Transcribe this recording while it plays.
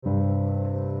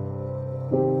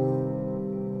Hey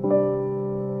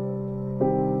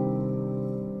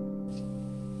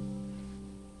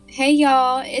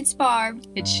y'all, it's Barb.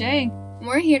 It's Shay.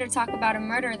 We're here to talk about a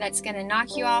murder that's gonna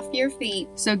knock you off your feet.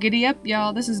 So giddy up,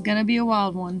 y'all. This is gonna be a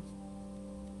wild one.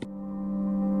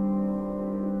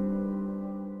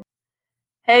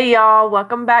 Hey y'all,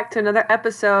 welcome back to another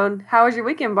episode. How was your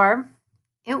weekend, Barb?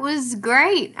 It was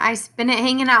great. I spent it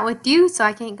hanging out with you, so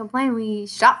I can't complain. We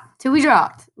shopped till we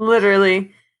dropped.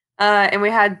 Literally. And we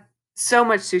had so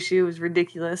much sushi. It was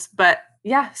ridiculous. But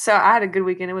yeah, so I had a good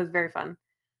weekend. It was very fun.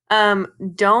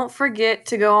 Don't forget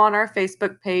to go on our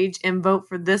Facebook page and vote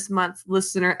for this month's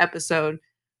listener episode.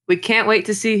 We can't wait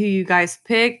to see who you guys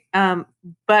pick.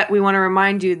 But we want to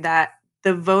remind you that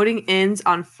the voting ends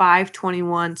on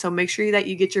 5/21. So make sure that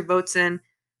you get your votes in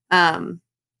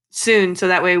soon so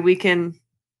that way we can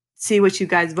see what you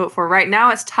guys vote for. Right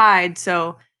now it's tied,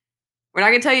 so we're not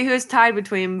going to tell you who it's tied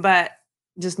between, but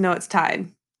just know it's tied.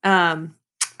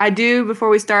 Before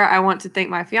we start, I want to thank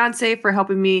my fiance for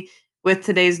helping me with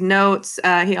today's notes.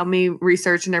 He helped me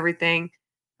research and everything.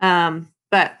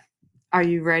 But are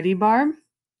you ready, Barb?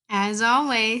 As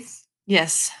always.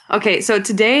 Yes. Okay, so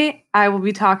today I will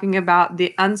be talking about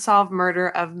the unsolved murder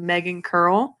of Megan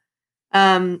Curl.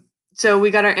 So we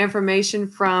got our information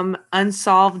from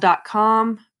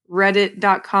unsolved.com,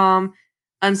 reddit.com,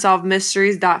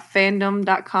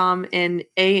 unsolvedmysteries.fandom.com, and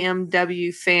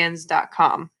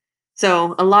amwfans.com.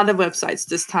 So a lot of websites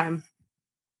this time.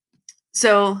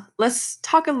 So let's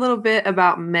talk a little bit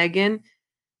about Megan.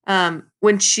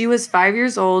 When she was 5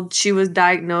 years old, she was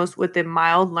diagnosed with a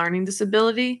mild learning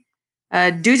disability.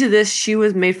 Due to this, she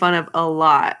was made fun of a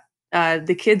lot.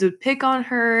 The kids would pick on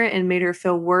her and made her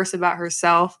feel worse about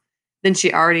herself than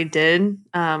she already did.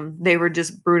 They were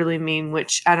just brutally mean,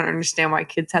 which I don't understand why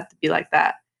kids have to be like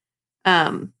that.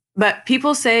 But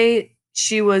people say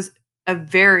she was a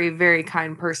very, very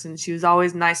kind person. She was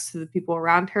always nice to the people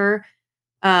around her.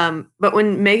 But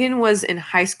when Megan was in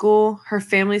high school, her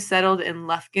family settled in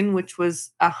Lufkin, which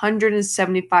was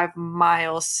 175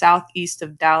 miles southeast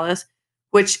of Dallas,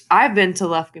 which I've been to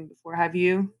Lufkin before. Have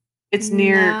you? It's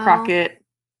near No. Crockett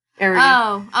area.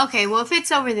 Oh, okay. Well, if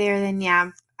it's over there, then yeah,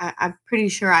 I'm pretty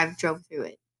sure I've drove through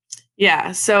it.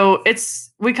 Yeah, so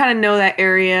we kind of know that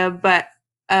area, but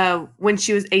when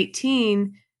she was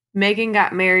 18, Megan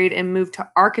got married and moved to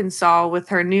Arkansas with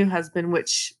her new husband,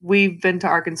 which we've been to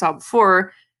Arkansas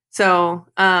before. So,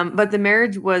 but the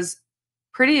marriage was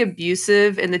pretty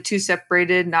abusive and the two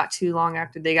separated not too long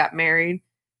after they got married.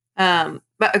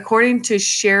 But according to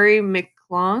Sherry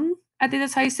McClung, I think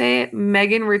that's how you say it,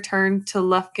 Megan returned to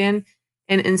Lufkin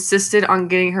and insisted on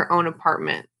getting her own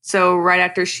apartment. So right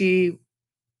after she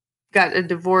got a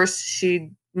divorce, she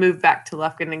moved back to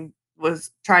Lufkin and was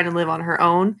trying to live on her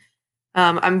own.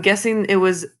 I'm guessing it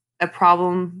was a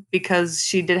problem because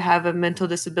she did have a mental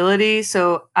disability,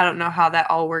 so I don't know how that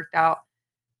all worked out.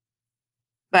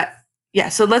 But yeah,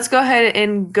 so let's go ahead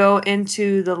and go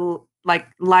into the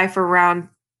life around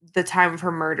the time of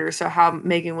her murder, so how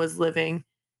Megan was living.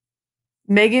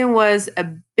 Megan was a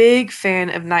big fan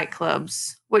of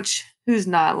nightclubs, which who's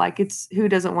not? Who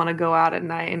doesn't want to go out at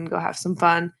night and go have some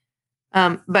fun?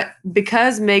 But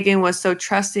because Megan was so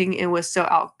trusting and was so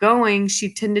outgoing,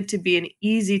 she tended to be an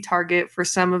easy target for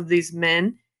some of these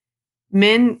men.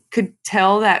 Men could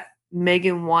tell that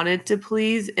Megan wanted to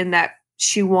please and that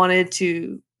she wanted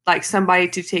to somebody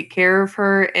to take care of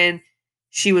her, and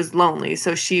she was lonely.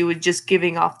 So she was just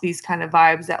giving off these kind of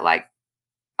vibes that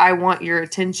I want your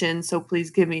attention, so please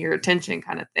give me your attention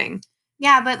kind of thing.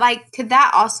 Yeah, but could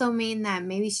that also mean that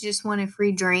maybe she just wanted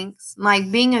free drinks?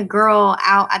 Like being a girl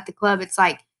out at the club, it's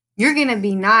like you're gonna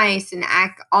be nice and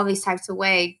act all these types of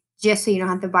way just so you don't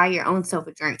have to buy your own self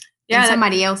a drink. Yeah, and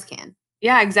somebody else can.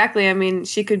 Yeah, exactly. I mean,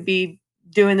 she could be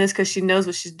doing this because she knows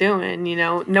what she's doing.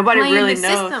 Nobody Playing really the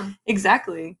knows. system.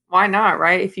 Exactly. Why not?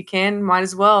 Right? If you can, might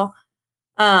as well.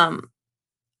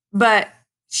 But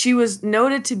she was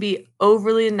noted to be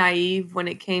overly naive when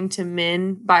it came to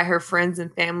men by her friends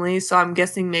and family. So I'm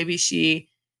guessing maybe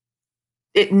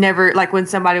it never, when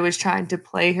somebody was trying to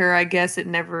play her, I guess it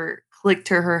never clicked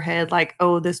to her head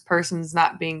oh, this person's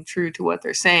not being true to what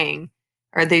they're saying,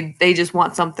 or they just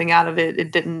want something out of it.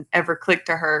 It didn't ever click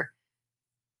to her.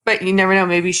 But you never know.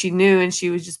 Maybe she knew and she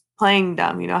was just playing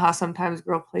dumb. You know how sometimes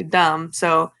girls play dumb.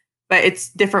 So, but it's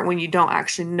different when you don't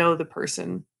actually know the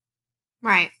person.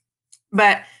 Right.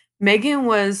 But Megan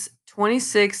was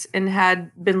 26 and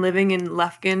had been living in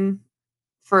Lufkin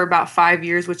for about 5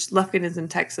 years, which Lufkin is in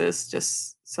Texas,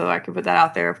 just so I can put that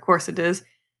out there. Of course it is.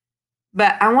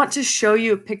 But I want to show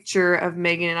you a picture of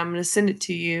Megan, and I'm going to send it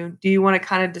to you. Do you want to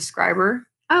kind of describe her?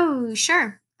 Oh,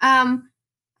 sure.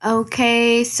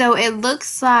 Okay, so it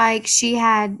looks like she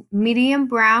had medium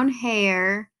brown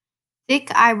hair, thick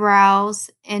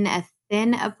eyebrows, and a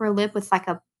thin upper lip with like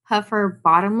a puffer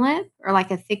bottom lip or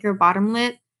like a thicker bottom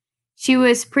lip. She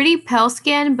was pretty pale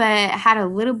skinned but had a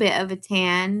little bit of a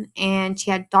tan, and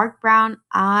she had dark brown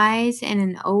eyes and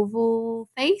an oval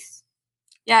face.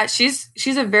 Yeah, she's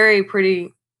a very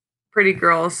pretty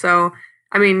girl. So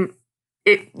I mean,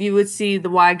 it you would see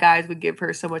the why guys would give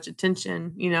her so much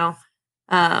attention, you know.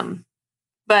 Um,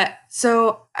 but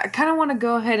so I kind of want to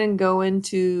go ahead and go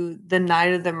into the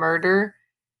night of the murder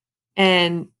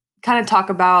and kind of talk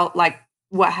about like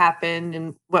what happened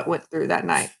and what went through that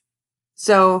night.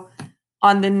 So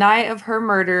on the night of her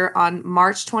murder on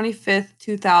March 25th,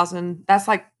 2000,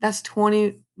 that's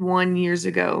 21 years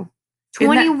ago.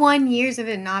 Isn't that 21 years of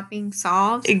it not being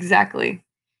solved. exactly?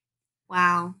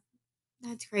 Wow.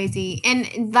 That's crazy.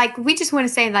 And like we just want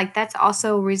to say like that's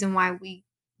also a reason why we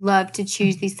love to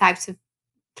choose these types of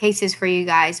cases for you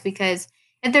guys because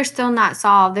if they're still not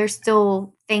solved, there's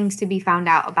still things to be found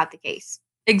out about the case.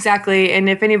 Exactly. And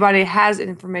if anybody has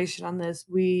information on this,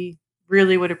 we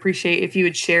really would appreciate if you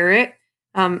would share it.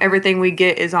 Everything we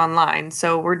get is online.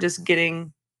 So we're just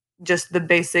getting just the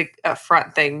basic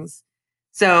upfront things.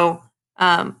 So,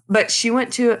 but she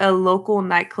went to a local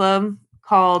nightclub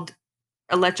called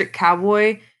Electric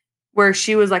Cowboy where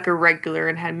she was like a regular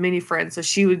and had many friends. So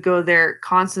she would go there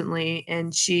constantly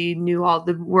and she knew all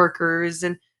the workers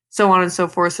and so on and so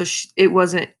forth. So it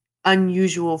wasn't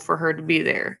unusual for her to be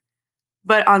there.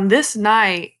 But on this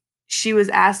night, she was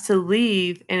asked to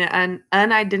leave, and an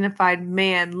unidentified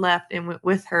man left and went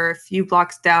with her a few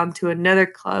blocks down to another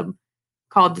club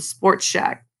called the Sports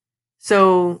Shack.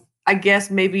 So I guess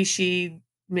maybe she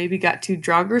maybe got too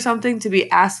drunk or something to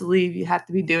be asked to leave. You have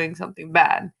to be doing something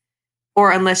bad.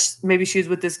 Or unless maybe she was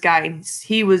with this guy and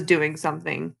he was doing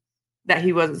something that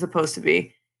he wasn't supposed to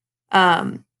be.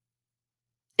 Um,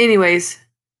 anyways,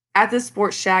 at the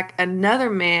Sports Shack, another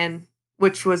man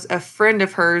which was a friend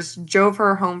of hers, drove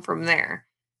her home from there.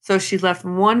 So she left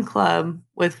one club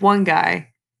with one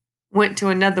guy, went to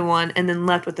another one, and then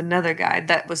left with another guy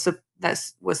that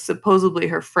was supposedly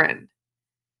her friend.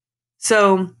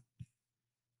 So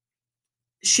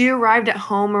she arrived at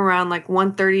home around like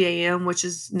 1:30 a.m., which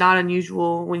is not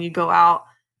unusual when you go out.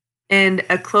 And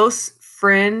a close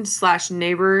friend slash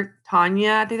neighbor,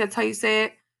 Tanya, I think that's how you say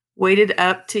it, waited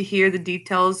up to hear the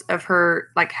details of her,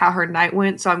 like how her night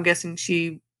went. So I'm guessing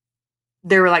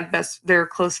they were like they're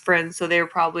close friends. So they were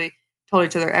probably told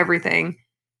each other everything.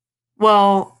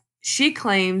 Well, she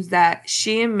claims that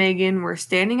she and Megan were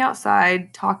standing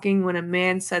outside talking when a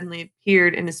man suddenly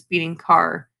appeared in a speeding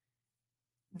car.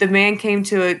 The man came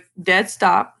to a dead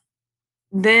stop.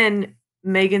 Then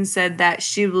Megan said that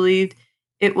she believed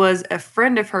it was a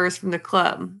friend of hers from the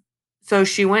club. So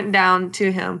she went down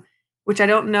to him, which I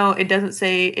don't know. It doesn't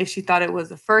say if she thought it was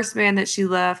the first man that she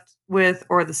left with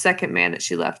or the second man that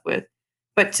she left with.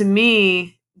 But to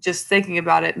me, just thinking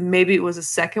about it, maybe it was a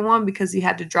second one because he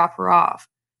had to drop her off.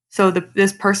 So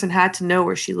this person had to know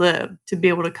where she lived to be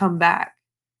able to come back.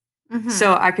 Mhm.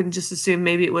 So I can just assume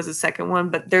maybe it was a second one,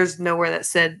 but there's nowhere that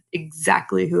said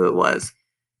exactly who it was.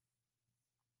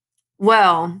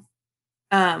 Well,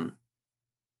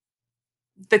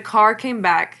 the car came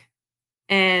back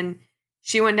and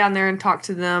she went down there and talked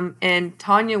to them, and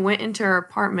Tanya went into her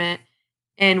apartment,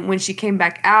 and when she came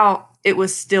back out, it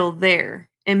was still there,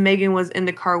 and Megan was in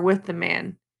the car with the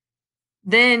man.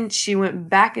 Then she went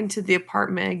back into the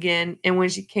apartment again, and when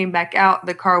she came back out,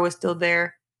 the car was still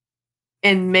there,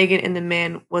 and Megan and the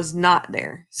man was not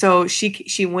there. So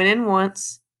she went in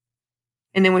once,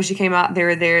 and then when she came out, they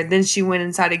were there. Then she went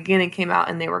inside again and came out,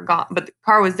 and they were gone. But the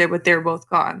car was there, but they were both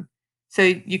gone. So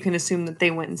you can assume that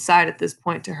they went inside at this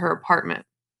point to her apartment.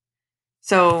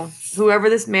 So whoever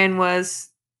this man was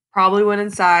probably went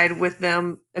inside with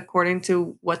them, according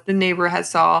to what the neighbor had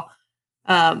saw.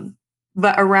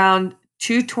 But around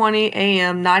 2:20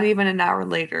 a.m., not even an hour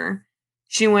later,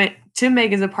 she went to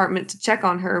Megan's apartment to check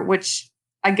on her, which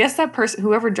I guess that person,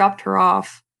 whoever dropped her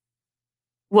off,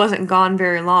 wasn't gone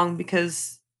very long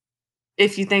because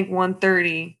if you think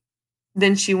 1:30,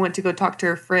 then she went to go talk to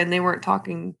her friend. They weren't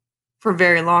talking for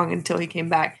very long until he came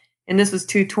back. And this was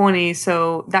 2:20,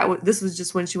 so this was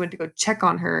just when she went to go check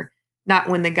on her, not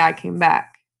when the guy came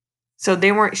back. So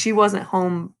she wasn't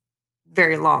home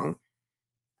very long.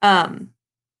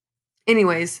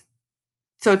 Anyways,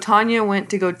 so Tanya went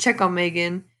to go check on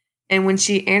Megan, and when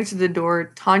she answered the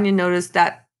door, Tanya noticed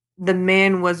that the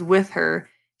man was with her.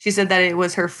 She said that it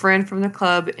was her friend from the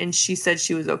club, and she said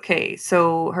she was okay.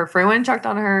 So her friend went and checked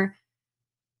on her,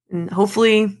 and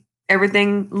hopefully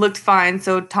everything looked fine.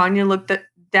 So Tanya looked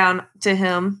down to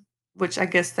him, which I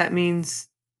guess that means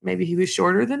maybe he was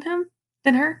shorter than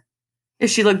her. If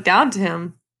she looked down to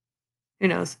him, who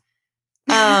knows?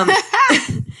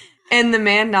 And the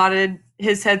man nodded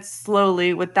his head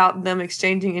slowly without them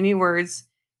exchanging any words.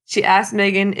 She asked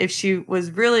Megan if she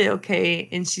was really okay,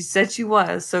 and she said she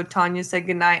was, so Tanya said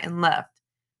goodnight and left.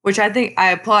 Which I think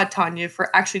I applaud Tanya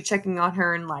for actually checking on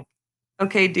her and like,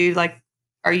 okay, dude, like,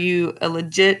 are you a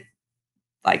legit,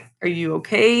 like, are you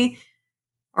okay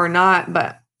or not?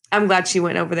 But I'm glad she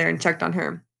went over there and checked on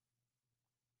her.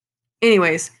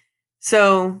 Anyways,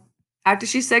 so after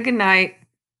she said goodnight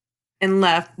and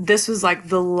left, this was like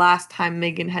the last time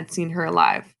Megan had seen her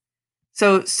alive.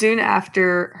 So soon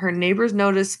after, her neighbors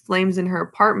noticed flames in her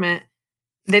apartment.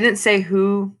 They didn't say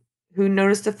who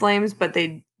noticed the flames, but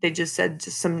they just said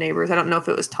just some neighbors. I don't know if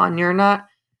it was Tanya or not.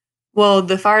 Well,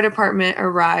 the fire department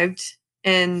arrived,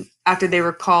 and after they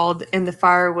were called and the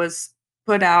fire was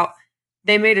put out,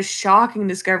 they made a shocking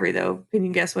discovery, though. Can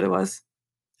you guess what it was?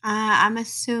 I'm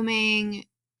assuming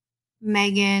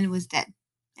Megan was dead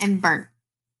and burnt.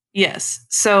 Yes.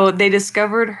 So they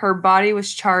discovered her body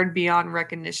was charred beyond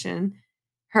recognition.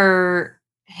 Her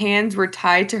hands were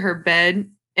tied to her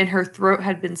bed, and her throat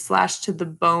had been slashed to the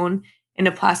bone, and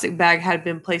a plastic bag had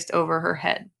been placed over her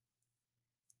head.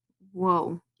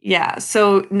 Whoa. Yeah.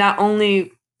 So not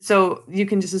only, so you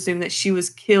can just assume that she was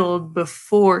killed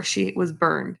before she was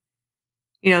burned.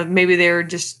 You know, maybe they were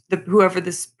just, whoever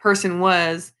this person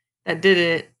was that did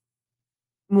it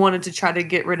wanted to try to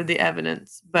get rid of the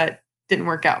evidence, but didn't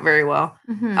work out very well.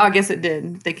 Mm-hmm. Oh, I guess it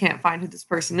did. They can't find who this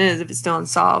person is if it's still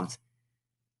unsolved.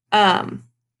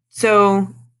 So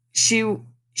she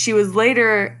was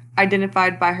later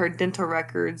identified by her dental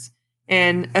records,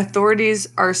 and authorities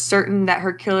are certain that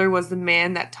her killer was the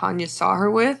man that Tanya saw her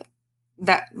with,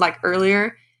 that like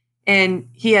earlier, and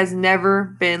he has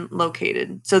never been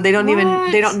located. So they don't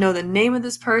know the name of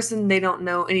this person. They don't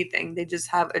know anything. They just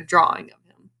have a drawing of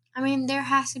him. I mean, there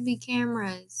has to be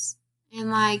cameras,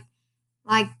 and like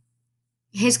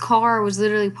his car was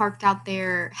literally parked out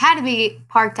there, had to be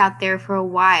parked out there for a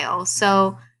while.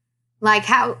 So, like,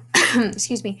 how,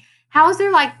 excuse me, how is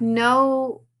there like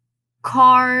no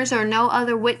cars or no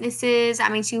other witnesses? I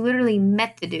mean, she literally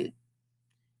met the dude.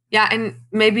 Yeah, and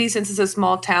maybe since it's a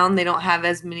small town, they don't have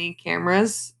as many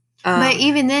cameras. But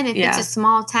even then, if yeah. it's a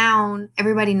small town,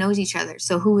 everybody knows each other.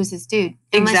 So who is this dude?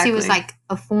 Unless he was like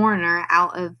a foreigner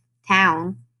out of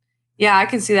town. Yeah, I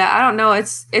can see that. I don't know.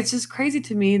 It's just crazy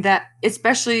to me that,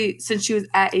 especially since she was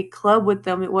at a club with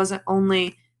them, it wasn't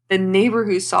only the neighbor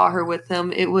who saw her with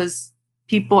him. It was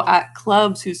people at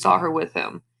clubs who saw her with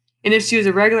him. And if she was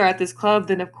a regular at this club,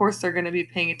 then of course they're going to be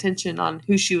paying attention on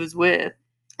who she was with.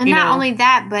 And not only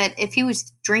that, but if he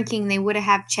was drinking, they would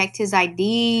have checked his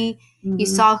ID. Mm-hmm. You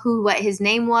saw what his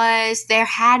name was. There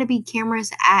had to be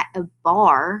cameras at a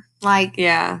bar. Like,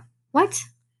 yeah. What?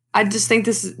 I just think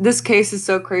this case is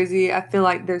so crazy. I feel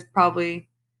like there's probably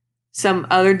some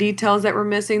other details that we're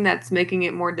missing that's making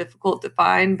it more difficult to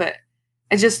find. But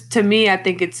it's just, to me, I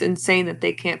think it's insane that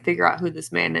they can't figure out who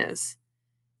this man is.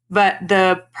 But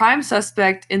the prime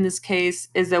suspect in this case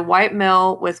is a white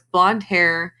male with blonde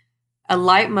hair, a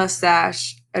light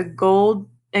mustache, a gold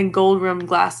rimmed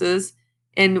glasses,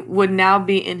 and would now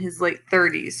be in his late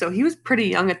 30s. So he was pretty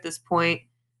young at this point,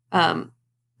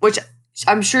 which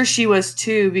I'm sure she was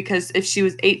too, because if she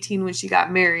was 18 when she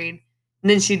got married, and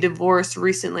then she divorced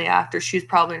recently after, she was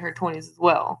probably in her 20s as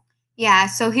well. Yeah,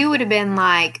 so he would have been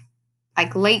like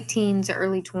late teens or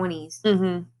early 20s.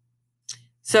 Mm-hmm.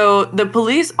 So the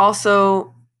police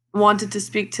also wanted to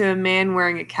speak to a man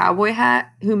wearing a cowboy hat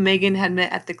who Megan had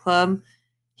met at the club.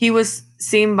 He was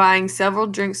seen buying several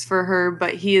drinks for her,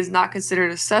 but he is not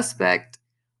considered a suspect,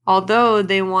 although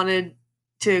they wanted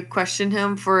to question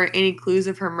him for any clues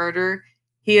of her murder.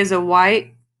 He is a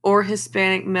white or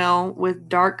Hispanic male with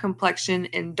dark complexion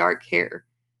and dark hair.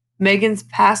 Megan's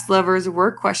past lovers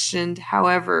were questioned.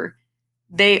 However,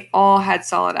 they all had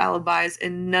solid alibis,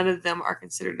 and none of them are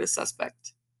considered a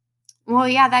suspect. Well,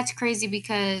 yeah, that's crazy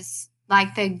because,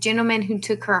 like, the gentleman who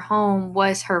took her home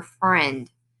was her friend.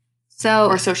 So,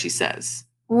 or so she says.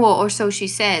 Well, or so she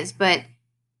says. But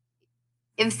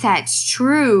if that's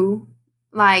true,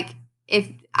 like, if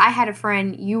I had a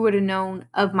friend, you would have known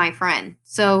of my friend.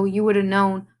 So you would have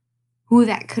known who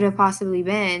that could have possibly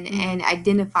been and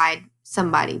identified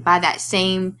somebody by that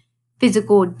same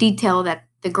physical detail that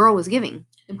the girl was giving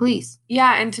the police.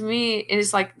 Yeah, and to me,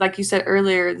 it's like you said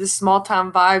earlier, the small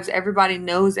town vibes, everybody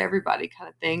knows everybody kind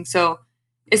of thing. So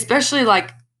especially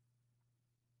like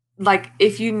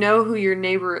if you know who your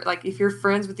neighbor, like if you're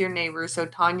friends with your neighbor, so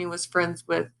Tanya was friends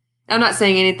with, I'm not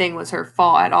saying anything was her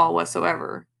fault at all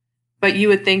whatsoever, But you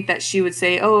would think that she would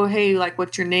say, "Oh, hey, like,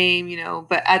 what's your name?"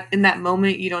 But in that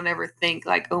moment, you don't ever think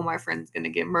like, "Oh, my friend's gonna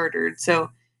get murdered." So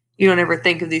you don't ever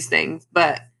think of these things.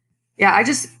 But yeah,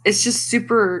 it's just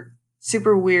super,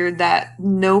 super weird that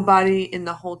nobody in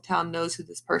the whole town knows who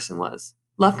this person was.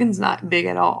 Lufkin's not big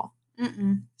at all.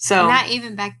 Mm-mm. So Not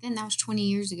even back then. That was 20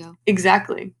 years ago.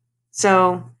 exactly.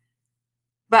 So,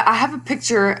 but I have a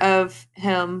picture of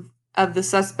him, of the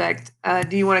suspect.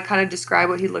 Do you want to kind of describe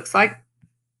what he looks like?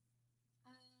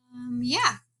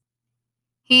 Yeah.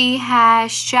 He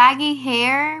has shaggy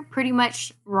hair, pretty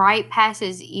much right past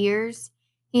his ears.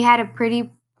 He had a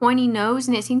pretty pointy nose,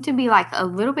 and it seemed to be like a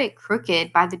little bit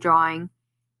crooked by the drawing.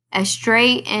 A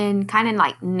straight and kind of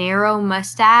like narrow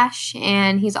mustache,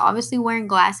 and he's obviously wearing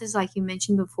glasses, like you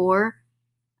mentioned before.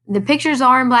 The pictures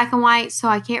are in black and white, so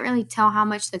I can't really tell how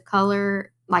much the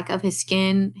color, like, of his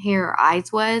skin, hair, or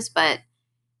eyes was, but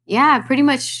yeah, pretty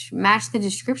much matched the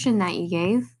description that you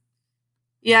gave.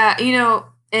 Yeah,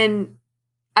 and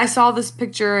I saw this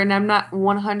picture and I'm not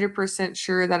 100%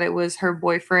 sure that it was her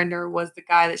boyfriend or was the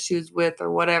guy that she was with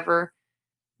or whatever.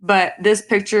 But this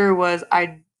picture was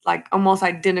like almost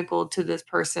identical to this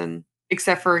person,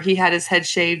 except for he had his head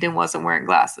shaved and wasn't wearing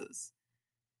glasses.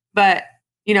 But,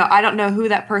 I don't know who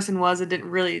that person was. It didn't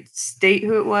really state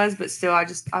who it was, but still I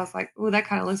was like, "Oh, that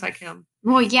kind of looks like him."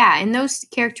 Well, yeah, and those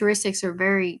characteristics are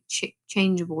very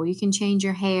changeable. You can change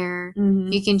your hair,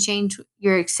 Mhm. you can change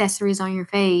your accessories on your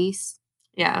face.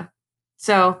 Yeah.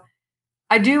 So,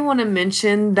 I do want to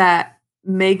mention that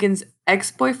Megan's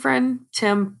ex-boyfriend,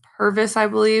 Tim Purvis, I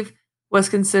believe, was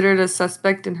considered a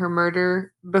suspect in her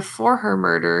murder. Before her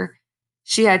murder,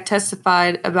 she had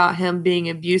testified about him being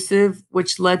abusive,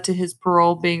 which led to his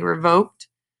parole being revoked.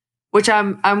 Which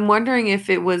I'm wondering if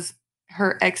it was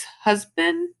her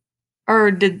ex-husband or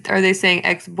are they saying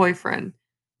ex-boyfriend?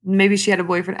 Maybe she had a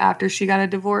boyfriend after she got a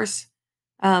divorce.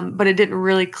 But it didn't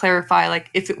really clarify like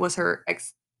if it was her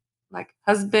ex like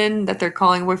husband that they're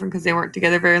calling boyfriend because they weren't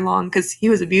together very long because he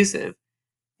was abusive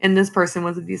and this person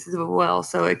was abusive as well,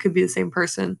 so it could be the same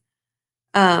person.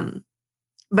 Um,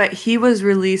 but he was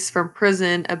released from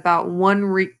prison about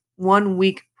 1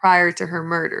 week prior to her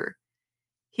murder.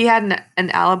 He had an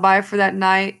alibi for that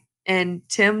night, and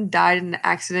Tim died in an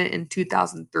accident in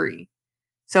 2003.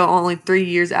 So only 3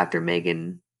 years after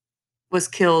Megan was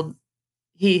killed,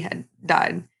 he had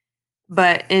died.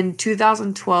 But in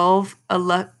 2012, a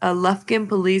Lufkin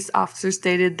police officer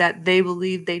stated that they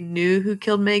believed they knew who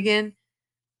killed Megan,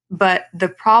 but the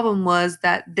problem was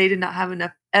that they did not have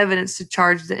enough evidence to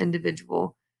charge the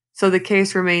individual, so the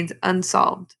case remains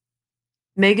unsolved.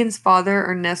 Megan's father,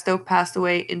 Ernesto, passed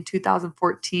away in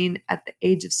 2014 at the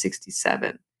age of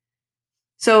 67.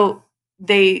 So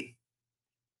I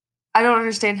don't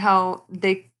understand how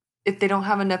if they don't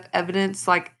have enough evidence,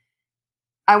 like,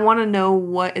 I wanna know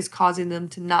what is causing them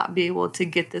to not be able to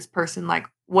get this person, like,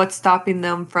 what's stopping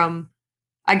them from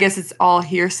I guess it's all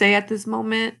hearsay at this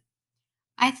moment.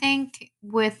 I think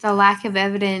with the lack of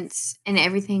evidence and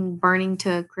everything burning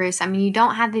to a crisp, I mean, you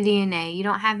don't have the DNA, you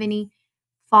don't have any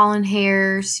fallen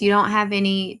hairs, you don't have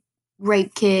any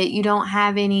rape kit, you don't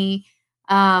have any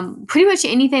pretty much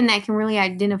anything that can really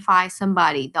identify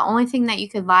somebody. The only thing that you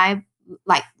could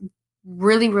like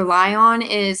really rely on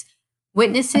is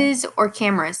witnesses or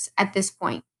cameras at this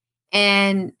point.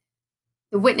 And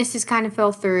the witnesses kind of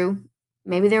fell through.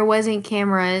 Maybe there wasn't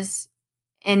cameras,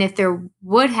 and if there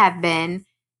would have been,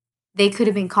 they could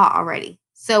have been caught already.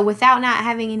 So without not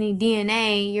having any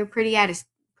DNA, you're pretty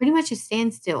much a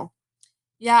standstill.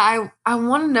 Yeah, I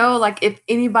wanna know, like, if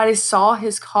anybody saw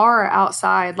his car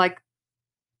outside, like,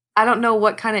 I don't know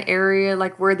what kinda area,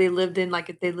 like, where they lived in, like,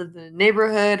 if they lived in a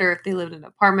neighborhood or if they lived in an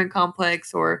apartment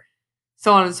complex or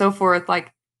so on and so forth,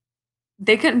 like,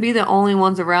 they couldn't be the only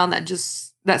ones around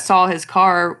that saw his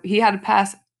car.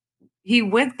 He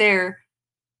went there,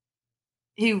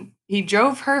 he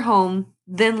drove her home,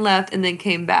 then left, and then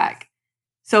came back.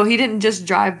 So he didn't just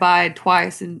drive by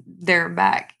twice and there and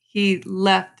back. He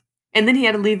left, and then he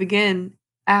had to leave again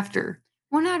after.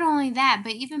 Well, not only that,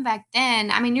 but even back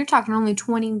then, I mean, you're talking only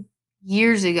 20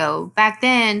 years ago. Back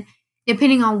then,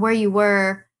 depending on where you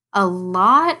were, a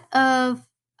lot of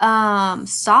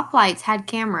stoplights had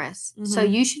cameras. So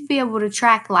Mhm. you should be able to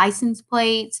track license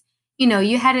plates.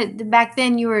 You had it back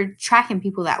then, you were tracking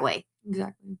people that way.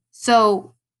 Exactly.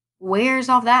 So where's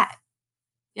all that?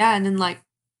 Yeah, and then, like,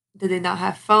 did they not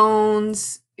have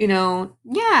phones?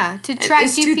 Yeah, to track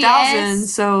It's 2000,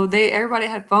 GPS. so everybody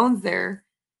had phones there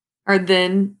or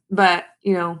then, but,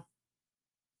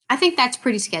 I think that's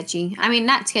pretty sketchy. I mean,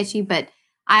 not sketchy, but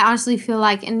I honestly feel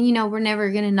like, and we're never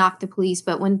going to knock the police,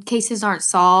 but when cases aren't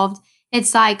solved,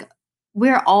 it's like,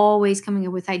 we're always coming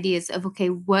up with ideas of, okay,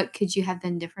 what could you have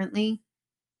done differently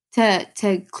to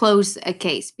close a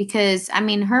case? Because I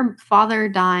mean, her father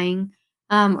dying,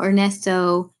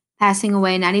 Ernesto passing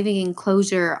away, not even getting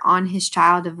closure on his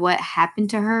child of what happened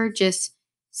to her, just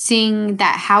seeing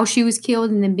that how she was killed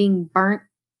and then being burnt,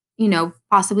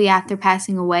 possibly after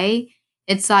passing away.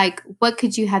 It's like, what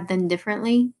could you have done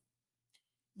differently?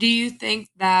 Do you think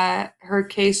that her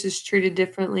case is treated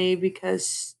differently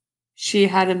because she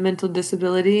had a mental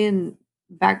disability and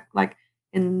back like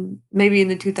in maybe in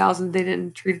the 2000s they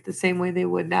didn't treat it the same way they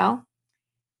would now?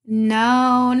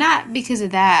 No, not because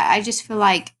of that. I just feel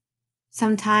like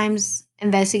sometimes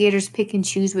investigators pick and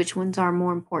choose which ones are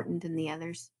more important than the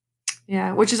others.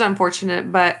 Yeah, which is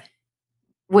unfortunate, but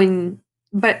when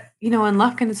in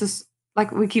Lufkin it's just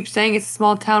like we keep saying it's a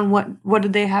small town. What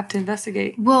did they have to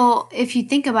investigate? Well, if you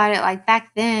think about it, like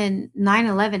back then,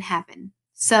 9/11 happened.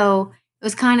 So it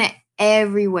was kind of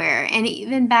everywhere. And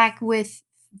even back with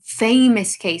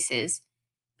famous cases,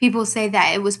 people say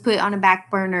that it was put on a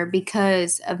back burner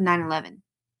because of 9/11.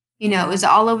 It was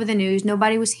all over the news.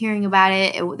 Nobody was hearing about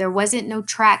it. There wasn't no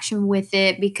traction with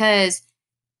it because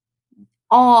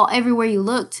all everywhere you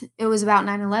looked, it was about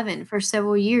 9/11 for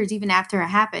several years, even after it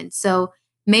happened. So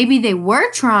maybe they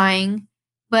were trying,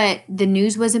 but the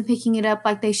news wasn't picking it up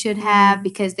like they should have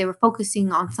because they were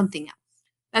focusing on something else.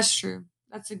 That's true.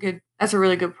 That's a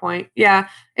really good point. Yeah.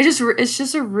 It's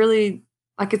just a really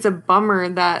like it's a bummer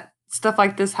that stuff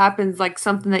like this happens, like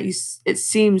something that it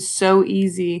seems so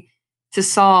easy to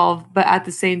solve, but at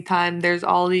the same time there's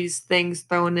all these things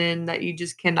thrown in that you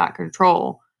just cannot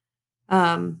control.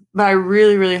 But I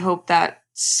really, really hope that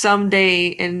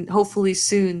someday and hopefully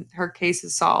soon her case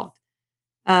is solved.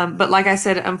 But like I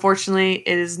said, unfortunately,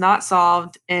 it is not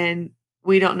solved, and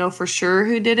we don't know for sure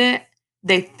who did it.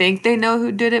 They think they know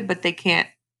who did it, but they can't.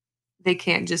 They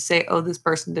can't just say, "Oh, this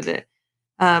person did it."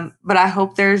 But I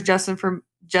hope there's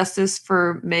justice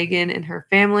for Megan and her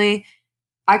family.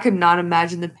 I could not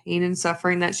imagine the pain and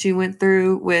suffering that she went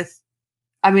through with.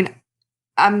 I mean,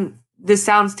 this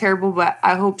sounds terrible, but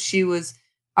I hope she was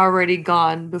already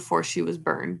gone before she was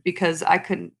burned because I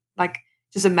couldn't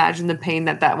just imagine the pain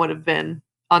that would have been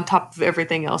on top of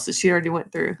everything else that she already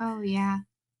went through. Oh, yeah.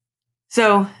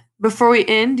 So, before we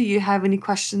end, do you have any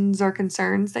questions or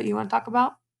concerns that you want to talk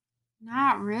about?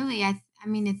 Not really. I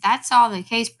mean, if that's all the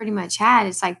case pretty much had,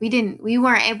 it's like we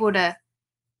weren't able to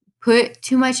put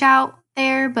too much out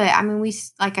there, but I mean,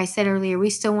 like I said earlier, we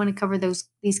still want to cover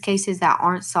these cases that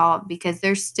aren't solved because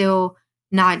there's still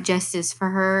not justice for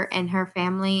her and her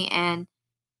family, and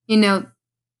you know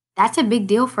that's a big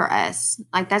deal for us.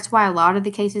 Like that's why a lot of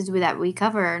the cases that we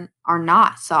cover are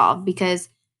not solved because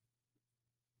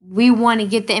we want to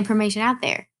get the information out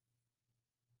there.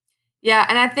 Yeah,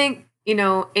 and I think,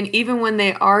 and even when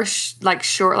they are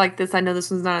short like this, I know this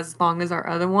one's not as long as our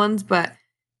other ones, but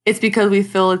it's because we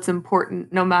feel it's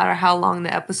important no matter how long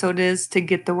the episode is to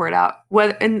get the word out.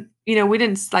 Whether and we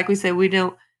didn't like we said we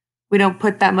don't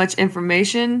put that much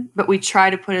information, but we try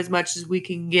to put as much as we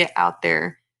can get out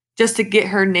there just to get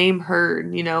her name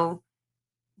heard.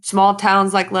 Small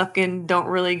towns like Lufkin don't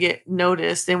really get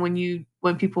noticed, and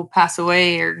when people pass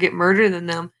away or get murdered in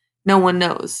them, no one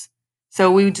knows.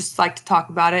 So we just like to talk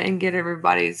about it and get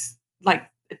everybody's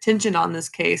attention on this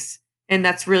case, and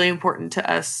that's really important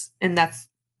to us, and that's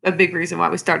a big reason why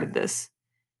we started this.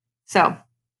 So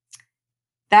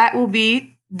that will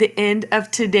be the end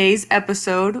of today's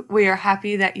episode. We are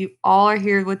happy that you all are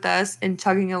here with us and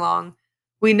chugging along.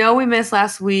 We know we missed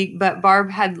last week, but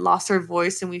Barb had lost her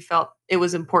voice and we felt it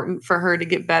was important for her to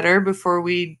get better before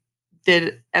we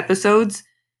did episodes.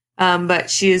 But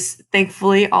she is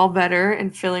thankfully all better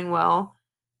and feeling well.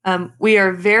 We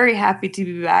are very happy to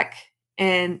be back,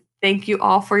 and thank you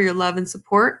all for your love and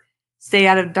support. Stay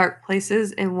out of dark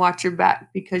places and watch your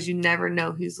back because you never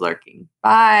know who's lurking.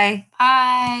 Bye.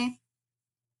 Bye.